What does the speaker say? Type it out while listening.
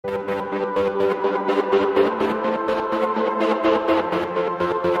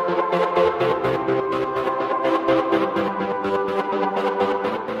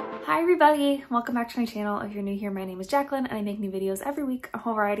Hey, welcome back to my channel. If you're new here, my name is Jacqueline and I make new videos every week, a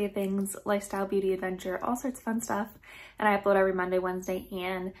whole variety of things, lifestyle, beauty, adventure, all sorts of fun stuff. And I upload every Monday, Wednesday,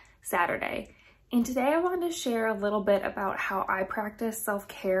 and Saturday. And today I wanted to share a little bit about how I practice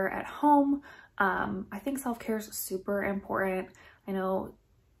self-care at home. I think self-care is super important. I know,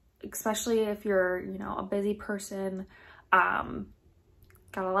 especially if you're, a busy person, got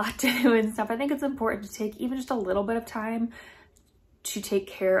a lot to do and stuff. I think it's important to take even just a little bit of time to take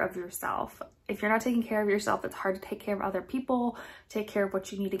care of yourself. If you're not taking care of yourself, it's hard to take care of other people, take care of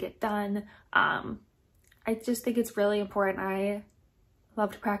what you need to get done. I just think it's really important. I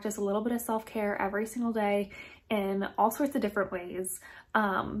love to practice a little bit of self-care every single day in all sorts of different ways.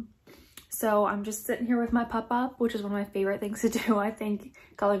 So I'm just sitting here with my pup up, which is one of my favorite things to do. I think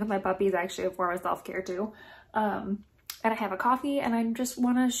cuddling with my puppy is actually a form of self-care too. And I have a coffee and I just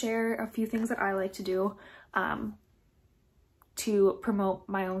want to share a few things that I like to do to promote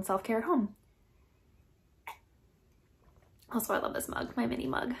my own self-care at home. Also, I love this mug, my mini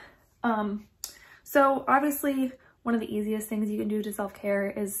mug. So obviously one of the easiest things you can do to self-care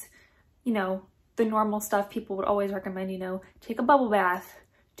is, the normal stuff people would always recommend, take a bubble bath,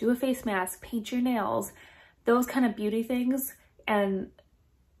 do a face mask, paint your nails, those kind of beauty things. And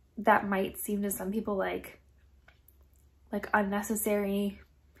that might seem to some people like unnecessary,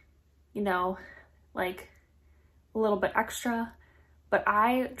 like a little bit extra, but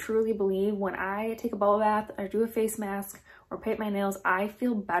I truly believe when I take a bubble bath or do a face mask or paint my nails, I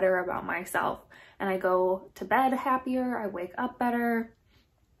feel better about myself and I go to bed happier, I wake up better.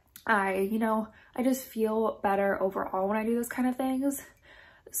 I just feel better overall when I do those kind of things.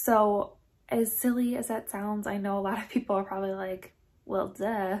 So as silly as that sounds, I know a lot of people are probably like, well,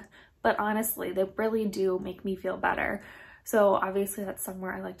 duh, but honestly, they really do make me feel better. So obviously that's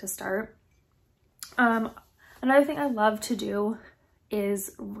somewhere I like to start. Another thing I love to do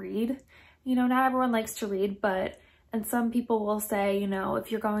is read. Not everyone likes to read, and some people will say,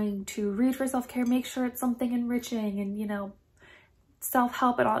 if you're going to read for self-care, make sure it's something enriching and,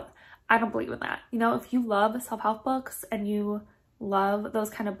 self-help and all. I don't believe in that. If you love self-help books and you love those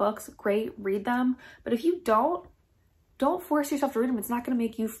kind of books, great, read them. But if you don't force yourself to read them. It's not going to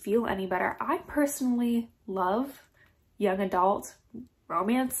make you feel any better. I personally love young adult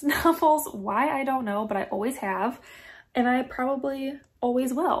romance novels. Why, I don't know, but I always have, and I probably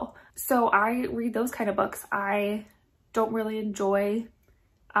always will. So I read those kind of books. I don't really enjoy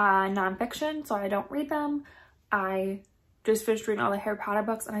nonfiction, so I don't read them. I just finished reading all the Harry Potter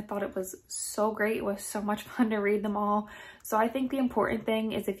books and I thought it was so great. It was so much fun to read them all. So I think the important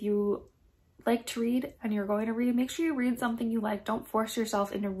thing is if you like to read and you're going to read, make sure you read something you like. Don't force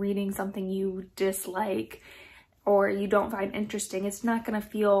yourself into reading something you dislike or you don't find interesting. It's not going to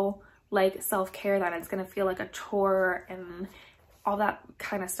feel like self-care then. It's going to feel like a chore and all that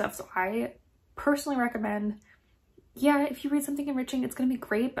kind of stuff. So I personally recommend, yeah, if you read something enriching, it's going to be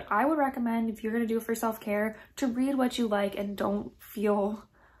great, but I would recommend if you're going to do it for self-care to read what you like and don't feel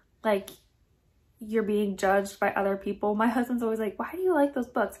like you're being judged by other people. My husband's always like, why do you like those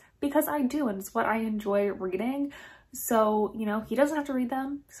books? Because I do, and it's what I enjoy reading. So, he doesn't have to read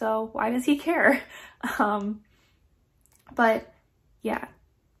them, so why does he care? But yeah,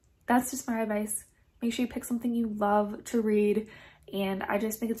 that's just my advice. Make sure you pick something you love to read. And I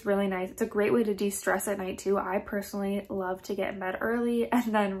just think it's really nice. It's a great way to de-stress at night too. I personally love to get in bed early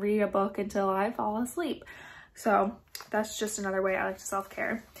and then read a book until I fall asleep. So that's just another way I like to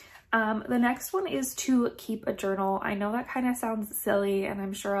self-care. The next one is to keep a journal. I know that kind of sounds silly, and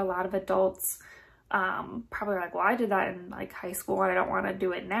I'm sure a lot of adults probably are like, well, I did that in like high school and I don't want to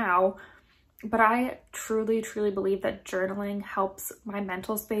do it now. But I truly, truly believe that journaling helps my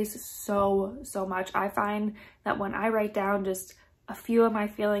mental space so much. I find that when I write down just a few of my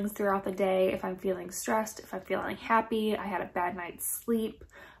feelings throughout the day, if I'm feeling stressed, if I'm feeling happy, I had a bad night's sleep,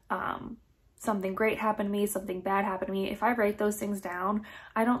 something great happened to me, something bad happened to me, if I write those things down,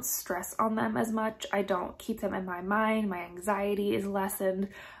 I don't stress on them as much. I don't keep them in my mind. My anxiety is lessened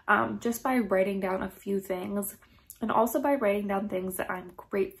just by writing down a few things, and also by writing down things that I'm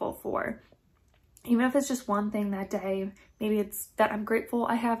grateful for. Even if it's just one thing that day, maybe it's that I'm grateful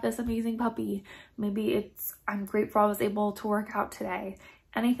I have this amazing puppy. Maybe it's I'm grateful I was able to work out today.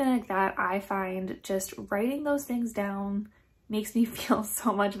 Anything like that, I find just writing those things down makes me feel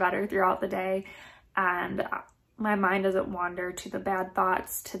so much better throughout the day. And my mind doesn't wander to the bad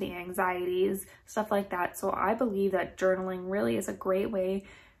thoughts, to the anxieties, stuff like that. So I believe that journaling really is a great way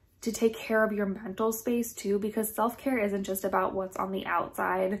to take care of your mental space too, because self-care isn't just about what's on the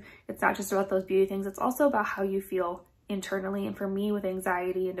outside. It's not just about those beauty things. It's also about how you feel internally. And for me, with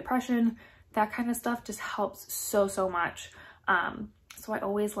anxiety and depression, that kind of stuff just helps so much. So I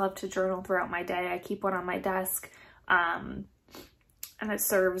always love to journal throughout my day. I keep one on my desk, and it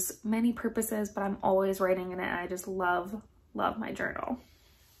serves many purposes, but I'm always writing in it. I just love my journal.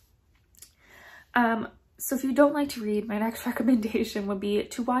 So if you don't like to read, my next recommendation would be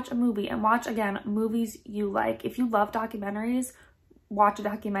to watch a movie, and watch, again, movies you like. If you love documentaries, watch a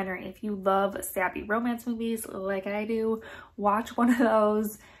documentary. If you love sappy romance movies like I do, watch one of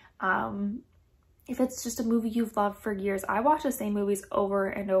those. If it's just a movie you've loved for years, I watch the same movies over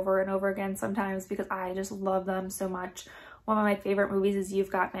and over and over again sometimes because I just love them so much. One of my favorite movies is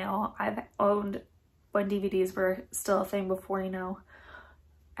You've Got Mail. I've owned when DVDs were still a thing before, you know,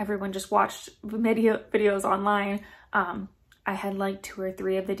 everyone just watched videos online. I had like 2 or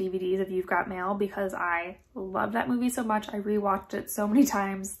 3 of the DVDs of You've Got Mail because I love that movie so much. I rewatched it so many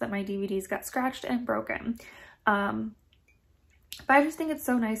times that my DVDs got scratched and broken. But I just think it's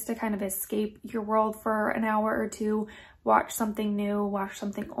so nice to kind of escape your world for an hour or two, watch something new, watch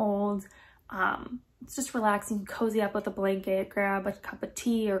something old. It's just relaxing, cozy up with a blanket, grab a cup of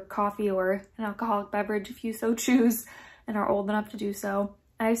tea or coffee or an alcoholic beverage if you so choose and are old enough to do so.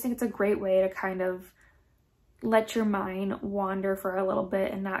 And I just think it's a great way to kind of let your mind wander for a little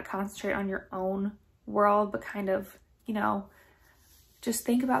bit and not concentrate on your own world, but kind of, you know, just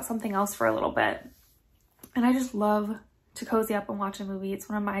think about something else for a little bit. And I just love to cozy up and watch a movie. It's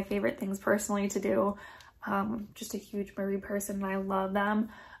one of my favorite things personally to do. Just a huge movie person and I love them.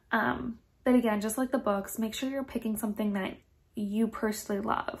 But again, just like the books, make sure you're picking something that you personally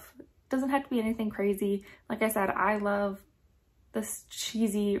love. It doesn't have to be anything crazy. Like I said, I love this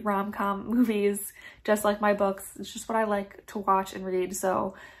cheesy rom-com movies, just like my books. It's just what I like to watch and read,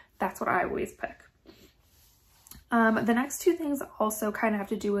 so that's what I always pick. The next 2 things also kind of have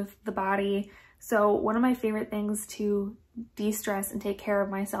to do with the body. So one of my favorite things to de-stress and take care of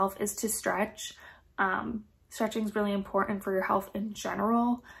myself is to stretch. Stretching is really important for your health in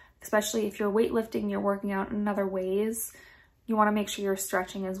general, especially if you're weightlifting, you're working out in other ways. You want to make sure you're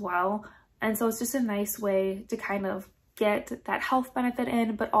stretching as well. And so it's just a nice way to kind of get that health benefit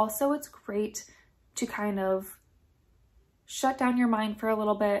in, but also it's great to kind of shut down your mind for a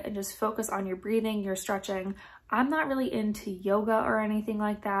little bit and just focus on your breathing, your stretching. I'm not really into yoga or anything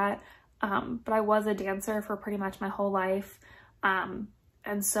like that, but I was a dancer for pretty much my whole life.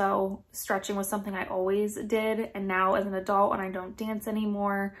 And so stretching was something I always did. And now as an adult, when I don't dance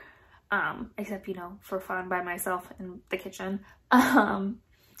anymore, except, you know, for fun by myself in the kitchen,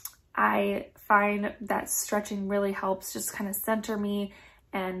 I find that stretching really helps just kind of center me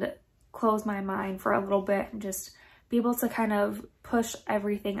and close my mind for a little bit and just be able to kind of push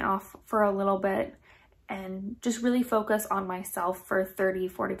everything off for a little bit and just really focus on myself for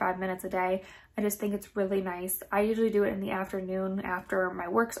 30-45 minutes a day. I just think it's really nice. I usually do it in the afternoon after my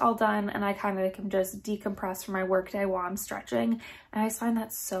work's all done and I kind of can just decompress from my work day while I'm stretching. And I just find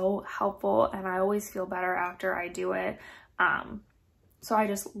that so helpful and I always feel better after I do it. So I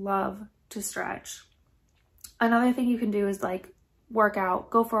just love to stretch. Another thing you can do is like work out,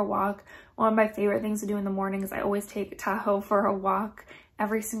 go for a walk. One of my favorite things to do in the morning is I always take Tahoe for a walk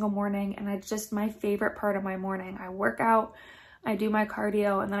every single morning. And it's just my favorite part of my morning. I work out, I do my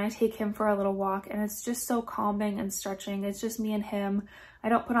cardio, and then I take him for a little walk. And it's just so calming and stretching. It's just me and him. I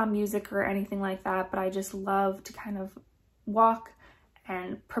don't put on music or anything like that, but I just love to kind of walk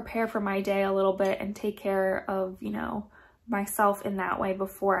and prepare for my day a little bit and take care of, you know, myself in that way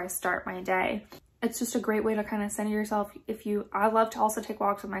before I start my day. It's just a great way to kind of center yourself. I love to also take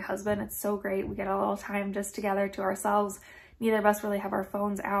walks with my husband. It's so great. We get a little time just together to ourselves. Neither of us really have our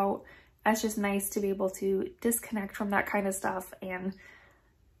phones out. It's just nice to be able to disconnect from that kind of stuff and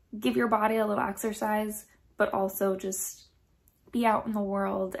give your body a little exercise, but also just be out in the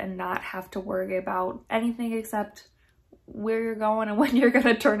world and not have to worry about anything except where you're going and when you're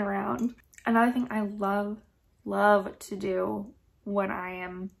gonna turn around. Another thing I love to do when I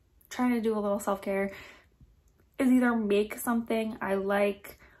am trying to do a little self-care is either make something I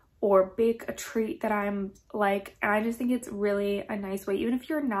like or bake a treat that I'm like. And I just think it's really a nice way, even if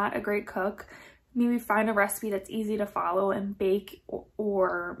you're not a great cook, maybe find a recipe that's easy to follow and bake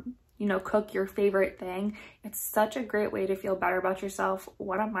or you know, cook your favorite thing. It's such a great way to feel better about yourself.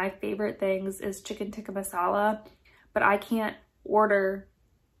 One of my favorite things is chicken tikka masala, but I can't order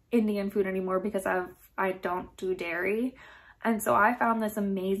Indian food anymore because I don't do dairy. And so I found this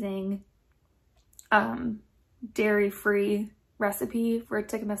amazing dairy-free recipe for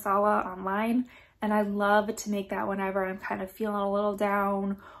tikka masala online. And I love to make that whenever I'm kind of feeling a little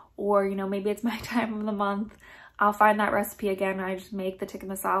down, or, you know, maybe it's my time of the month. I'll find that recipe again and I just make the tikka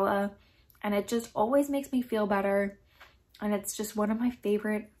masala, and it just always makes me feel better. And it's just one of my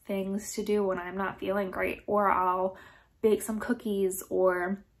favorite things to do when I'm not feeling great. Or I'll bake some cookies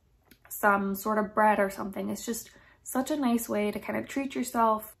or some sort of bread or something. It's just such a nice way to kind of treat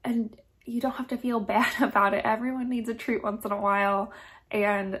yourself, and you don't have to feel bad about it. Everyone needs a treat once in a while,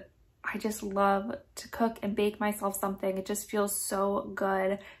 and I just love to cook and bake myself something. It just feels so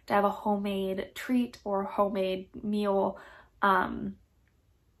good to have a homemade treat or homemade meal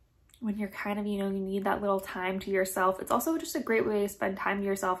when you're kind of, you know, you need that little time to yourself. It's also just a great way to spend time to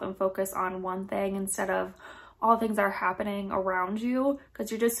yourself and focus on one thing instead of all things that are happening around you, because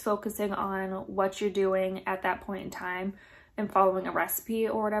you're just focusing on what you're doing at that point in time and following a recipe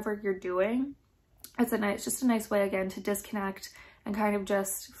or whatever you're doing. It's just a nice way, again, to disconnect and kind of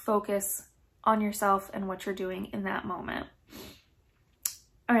just focus on yourself and what you're doing in that moment.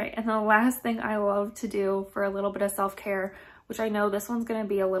 All right, and the last thing I love to do for a little bit of self-care, which I know this one's gonna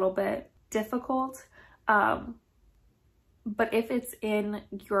be a little bit difficult, but if it's in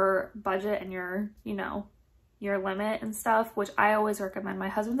your budget and your, you know, your limit and stuff, which I always recommend. My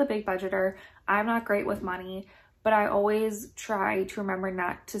husband's a big budgeter. I'm not great with money, but I always try to remember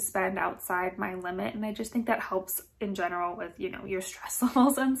not to spend outside my limit. And I just think that helps in general with, you know, your stress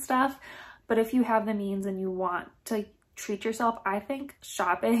levels and stuff. But if you have the means and you want to treat yourself, I think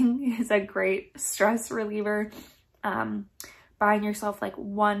shopping is a great stress reliever. Buying yourself like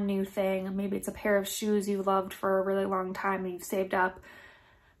one new thing, maybe it's a pair of shoes you loved for a really long time and you've saved up,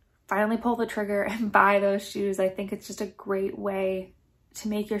 finally pull the trigger and buy those shoes. I think it's just a great way to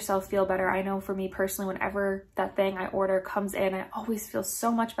make yourself feel better. I know for me personally, whenever that thing I order comes in, I always feel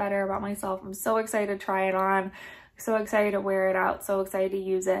so much better about myself. I'm so excited to try it on, so excited to wear it out, so excited to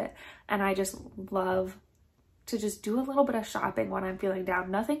use it. And I just love to just do a little bit of shopping when I'm feeling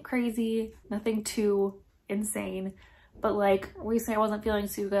down. Nothing crazy, nothing too insane. But like recently I wasn't feeling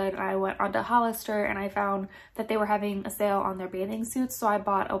too good. I went onto Hollister and I found that they were having a sale on their bathing suits. So I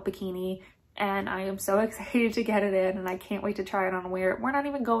bought a bikini and I am so excited to get it in, and I can't wait to try it on and wear it. We're not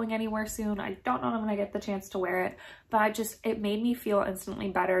even going anywhere soon. I don't know when I'm gonna get the chance to wear it, but it made me feel instantly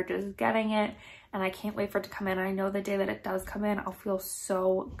better just getting it, and I can't wait for it to come in. I know the day that it does come in, I'll feel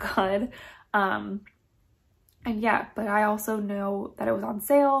so good. And yeah, but I also know that it was on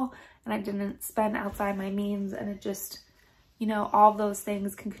sale and I didn't spend outside my means, and it just, you know, all of those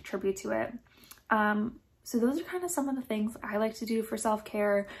things can contribute to it. So those are kind of some of the things I like to do for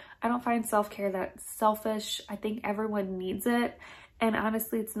self-care. I don't find self-care that selfish. I think everyone needs it. And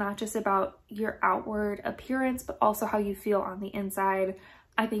honestly, it's not just about your outward appearance, but also how you feel on the inside.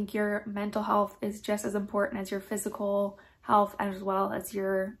 I think your mental health is just as important as your physical health, as well as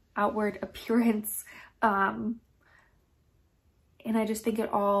your outward appearance. And I just think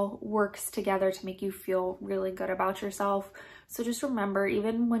it all works together to make you feel really good about yourself. So just remember,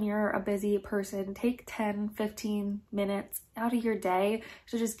 even when you're a busy person, take 10, 15 minutes out of your day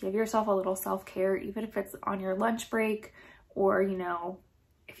to just give yourself a little self-care, even if it's on your lunch break, or, you know,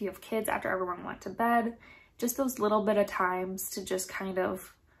 if you have kids after everyone went to bed, just those little bit of times to just kind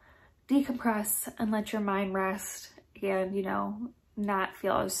of decompress and let your mind rest and, you know, not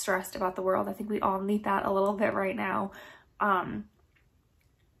feel as stressed about the world. I think we all need that a little bit right now.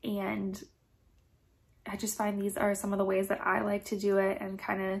 And I just find these are some of the ways that I like to do it and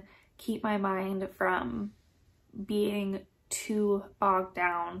kind of keep my mind from being too bogged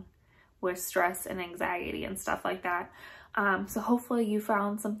down with stress and anxiety and stuff like that. So hopefully you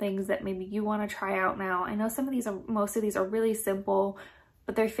found some things that maybe you want to try out now. I know most of these are really simple,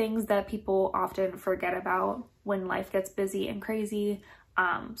 but they're things that people often forget about when life gets busy and crazy.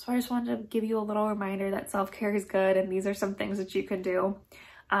 So I just wanted to give you a little reminder that self-care is good, and these are some things that you can do.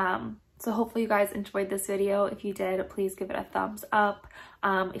 So hopefully you guys enjoyed this video. If you did, please give it a thumbs up.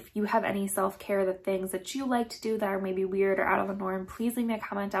 If you have any self-care, the things that you like to do that are maybe weird or out of the norm, please leave me a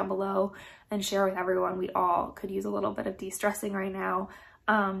comment down below and share with everyone. We all could use a little bit of de-stressing right now.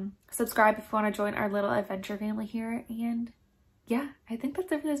 Subscribe if you want to join our little adventure family here. And yeah, I think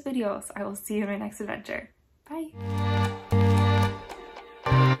that's it for this video. So I will see you in my next adventure. Bye.